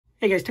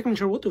Hey guys,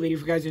 Technical with the video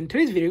for you guys. In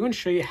today's video, I'm going to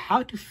show you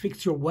how to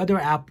fix your weather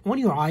app on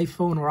your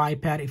iPhone or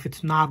iPad if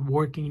it's not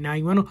working. Now,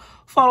 you want to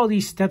follow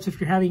these steps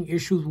if you're having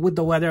issues with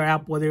the weather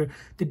app, whether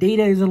the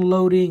data isn't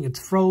loading,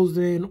 it's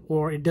frozen,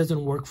 or it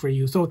doesn't work for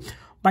you. So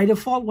by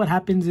default, what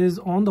happens is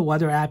on the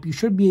weather app, you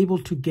should be able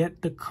to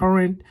get the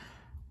current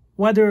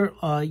weather,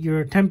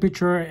 your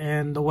temperature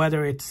and the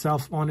weather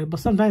itself on it,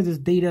 but sometimes this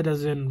data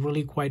doesn't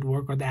really quite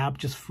work or the app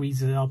just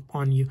freezes up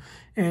on you.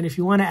 And if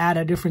you want to add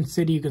a different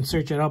city, you can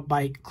search it up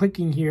by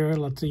clicking here.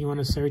 Let's say you want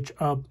to search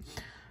up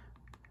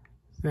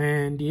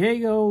San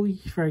Diego,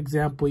 for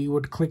example. You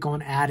would click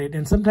on add it,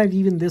 and sometimes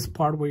even this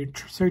part where you're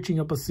searching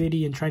up a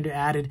city and trying to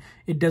add it,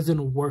 it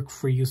doesn't work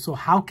for you. So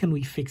how can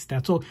we fix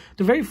that? So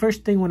the very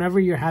first thing whenever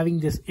you're having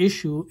this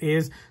issue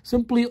is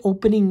simply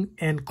opening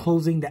and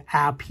closing the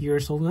app here.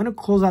 So we're going to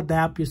close out the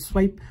app. You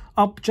swipe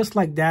up just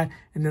like that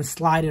and then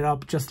slide it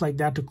up just like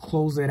that to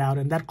close it out,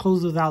 and that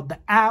closes out the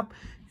app.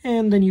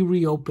 And then you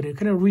reopen it,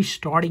 kind of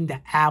restarting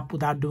the app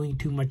without doing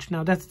too much.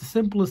 Now, that's the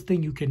simplest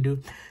thing you can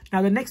do.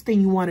 Now, the next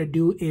thing you want to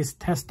do is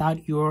test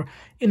out your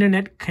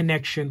internet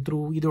connection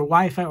through either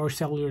Wi-Fi or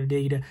cellular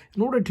data.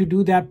 In order to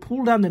do that,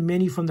 pull down the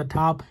menu from the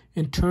top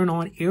and turn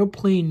on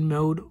airplane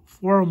mode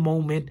for a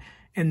moment,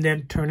 and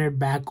then turn it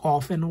back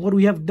off. And what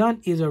we have done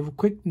is a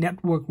quick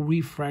network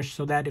refresh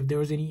so that if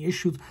there's any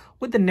issues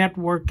with the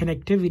network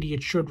connectivity,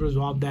 it should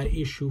resolve that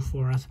issue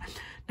for us.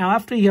 Now,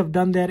 after you have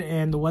done that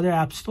and the weather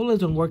app still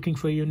isn't working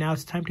for you, now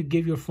it's time to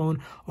give your phone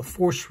a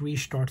forced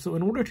restart. So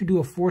in order to do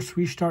a forced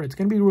restart, it's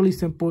going to be really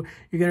simple.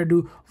 You're going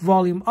to do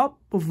volume up,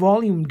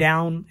 volume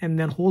down, and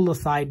then hold the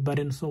side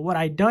button. So what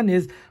I've done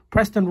is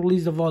press and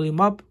release the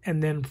volume up,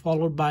 and then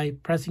followed by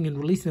pressing and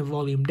releasing the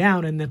volume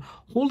down, and then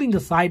holding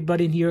the side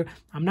button here.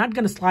 I'm not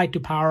going to slide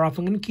to power off.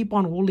 I'm going to keep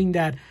on holding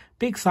that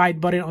big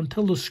side button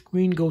until the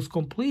screen goes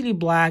completely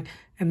black,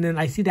 and then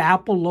I see the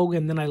Apple logo,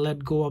 and then I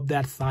let go of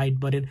that side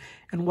button.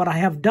 And what I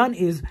have done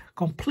is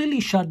completely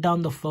shut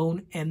down the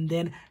phone and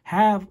then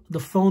have the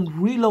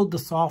phone reload the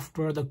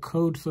software, the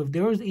code. So if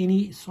there is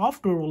any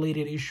software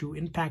related issue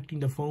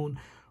impacting the phone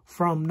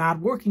from not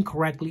working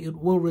correctly, it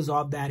will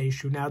resolve that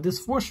issue. Now, this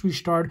forced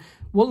restart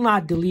will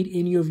not delete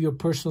any of your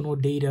personal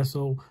data.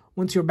 So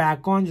once you're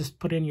back on, just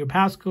put in your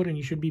passcode and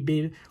you should be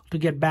able to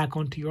get back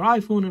onto your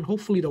iPhone, and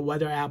hopefully the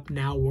weather app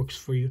now works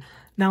for you.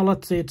 Now,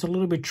 let's say it's a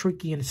little bit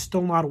tricky and it's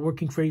still not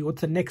working for you.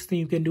 What's the next thing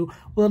you can do?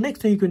 Well, the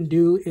next thing you can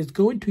do is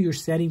go into your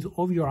settings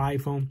of your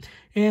iPhone.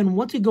 And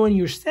once you go in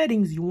your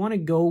settings, you want to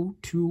go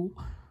to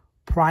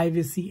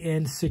privacy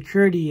and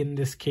security in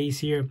this case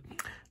here.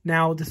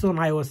 Now, this is on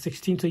iOS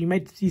 16, so you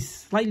might see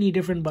slightly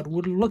different, but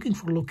we're looking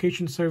for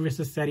location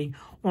services setting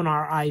on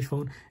our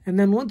iPhone. And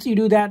then once you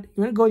do that,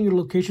 you want to go in your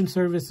location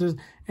services,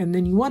 and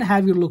then you want to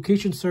have your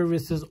location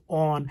services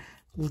on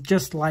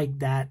just like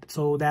that.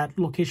 So that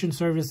location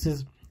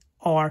services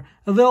are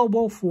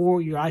available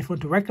for your iPhone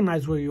to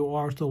recognize where you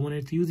are. So when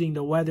it's using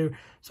the weather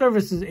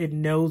services, it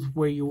knows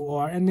where you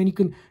are. And then you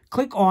can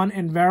click on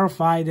and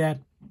verify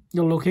that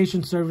your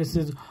location service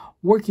is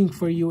working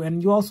for you.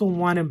 And you also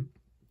want to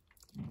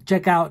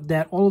check out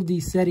that all of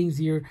these settings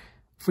here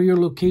for your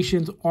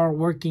locations are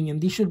working,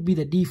 and these should be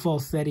the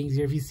default settings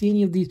here. If you see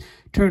any of these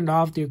turned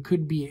off, there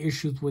could be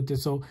issues with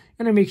this. So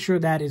you're going to make sure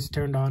that is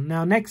turned on.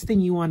 Now, next thing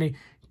you want to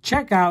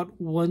check out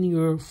on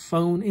your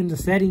phone in the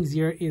settings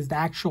here is the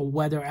actual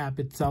weather app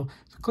itself.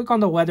 So click on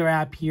the weather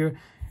app here.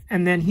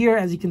 And then here,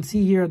 as you can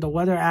see here, the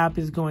weather app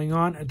is going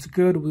on. It's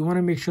good. We want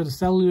to make sure the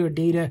cellular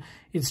data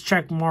is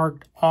check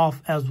marked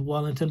off as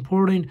well. It's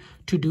important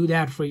to do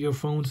that for your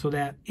phone so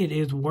that it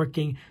is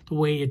working the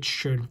way it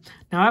should.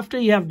 Now, after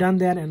you have done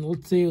that, and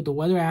let's say the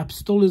weather app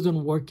still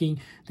isn't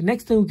working, the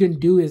next thing we can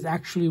do is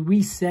actually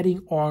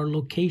resetting our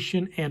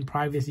location and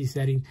privacy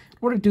settings. In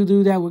order to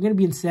do that, we're going to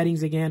be in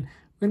settings again.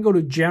 We're going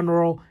to go to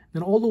general,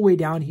 then all the way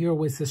down here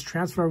where it says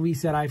transfer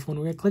reset iPhone.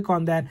 We're going to click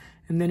on that,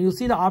 and then you'll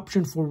see the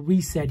option for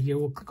reset here.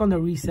 We'll click on the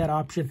reset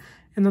option,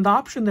 and then the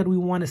option that we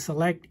want to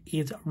select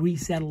is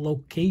reset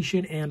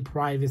location and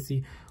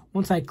privacy.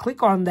 Once I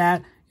click on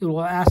that, it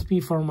will ask me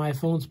for my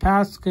phone's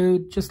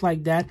passcode, just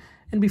like that.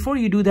 And before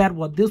you do that,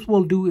 what this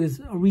will do is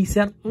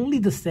reset only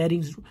the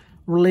settings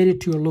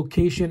related to your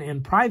location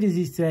and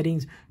privacy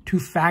settings to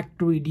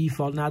factory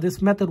default. Now,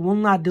 this method will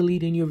not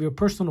delete any of your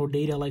personal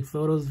data like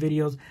photos,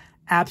 videos,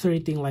 apps, or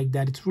anything like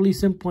that. It's really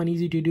simple and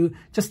easy to do.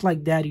 Just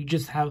like that,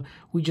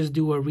 we just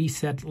do a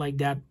reset like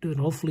that, and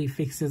hopefully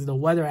fixes the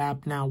weather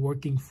app now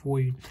working for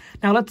you.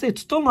 Now, let's say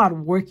it's still not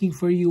working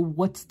for you.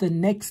 What's the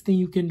next thing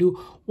you can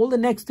do? Well, the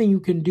next thing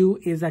you can do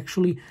is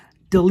actually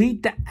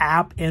delete the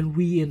app and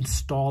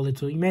reinstall it.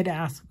 So you might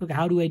ask, okay,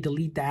 how do I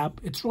delete the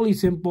app? It's really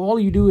simple. All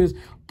you do is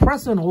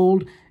press and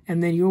hold,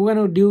 and then you're going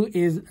to do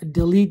is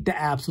delete the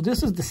app. So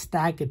this is the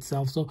stack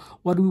itself. So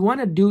what we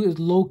want to do is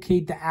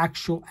locate the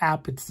actual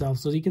app itself.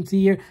 So you can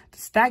see here, the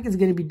stack is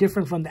going to be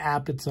different from the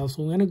app itself.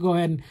 So we're going to go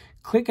ahead and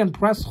click and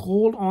press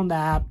hold on the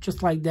app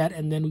just like that.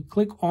 And then we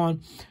click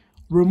on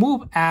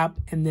remove app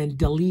and then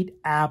delete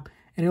app.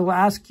 And it will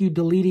ask you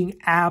deleting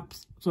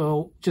apps.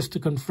 So just to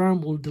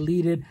confirm, we'll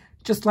delete it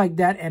just like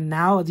that. And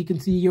now, as you can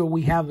see here,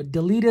 we have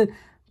deleted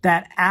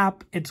that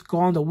app, it's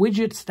gone. The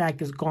widget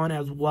stack is gone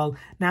as well.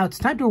 Now it's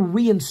time to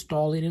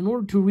reinstall it. In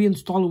order to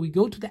reinstall it, we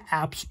go to the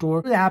App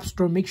Store. The App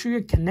Store, make sure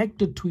you're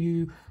connected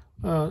to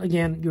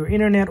again, your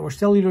internet or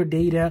cellular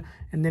data,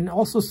 and then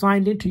also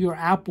signed into your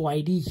Apple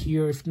ID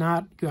here. If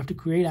not, you have to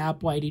create an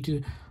Apple ID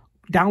to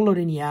download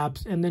any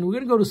apps. And then we're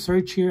going to go to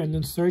search here and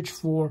then search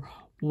for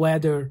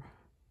weather.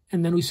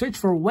 And then we search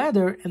for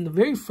weather, and the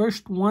very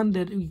first one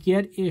that we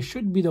get, it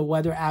should be the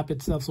weather app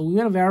itself. So we're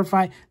going to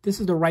verify this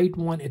is the right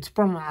one. It's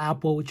from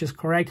Apple, which is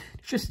correct.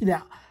 You should see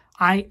that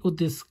eye with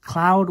this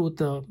cloud with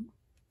the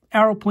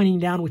arrow pointing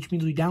down, which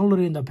means we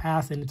downloaded it in the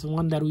past, and it's the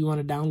one that we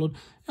want to download.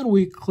 And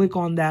we click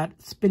on that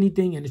spinny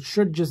thing, and it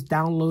should just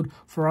download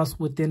for us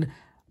within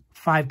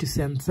 5 to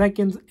 7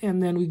 seconds.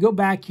 And then we go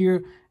back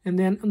here, and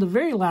then on the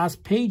very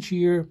last page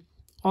here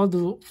on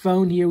the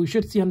phone here, we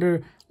should see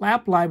under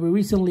App Library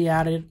recently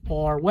added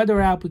our weather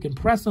app. We can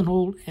press and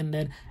hold and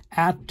then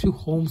add to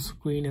home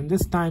screen, and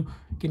this time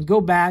we can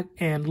go back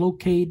and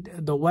locate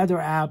the weather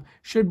app.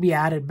 Should be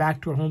added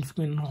back to our home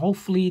screen.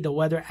 Hopefully the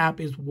weather app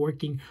is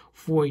working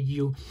for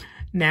you.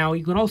 Now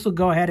you can also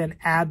go ahead and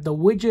add the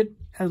widget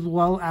as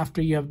well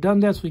after you have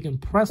done this. We can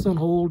press and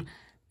hold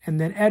and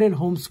then edit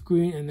home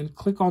screen and then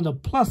click on the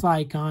plus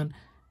icon.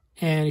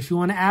 And if you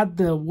want to add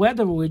the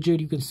weather widget,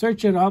 you can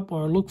search it up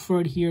or look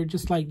for it here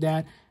just like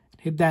that.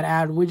 Hit that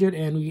add widget,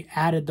 and we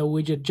added the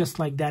widget just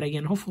like that.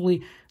 Again,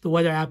 hopefully the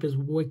weather app is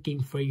working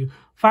for you.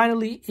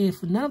 Finally,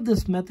 if none of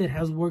this method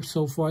has worked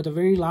so far, the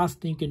very last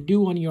thing you can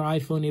do on your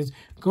iPhone is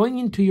going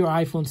into your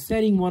iPhone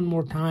setting one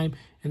more time.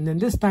 And then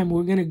this time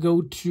we're going to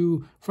go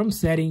to from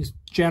settings,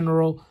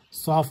 general,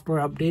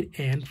 software update,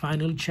 and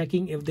finally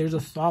checking if there's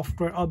a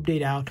software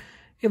update out.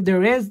 If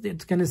there is,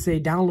 it's going to say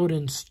download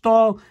and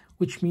install,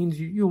 which means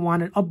you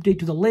want an update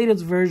to the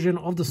latest version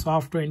of the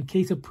software in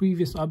case a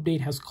previous update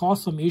has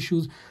caused some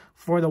issues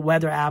for the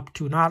weather app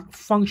to not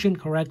function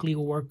correctly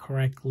or work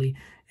correctly.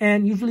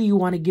 And usually you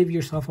want to give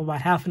yourself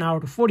about half an hour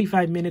to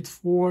 45 minutes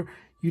for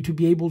you to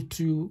be able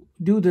to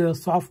do the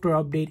software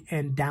update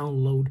and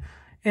download.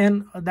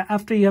 And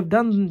after you have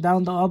done the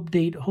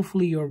update,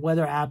 hopefully your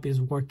weather app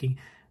is working.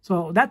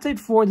 So that's it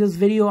for this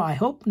video. I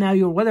hope now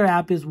your weather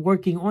app is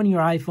working on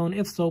your iPhone.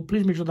 If so,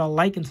 please make sure to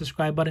like and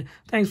subscribe button.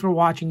 Thanks for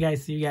watching,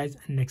 guys. See you guys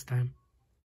next time.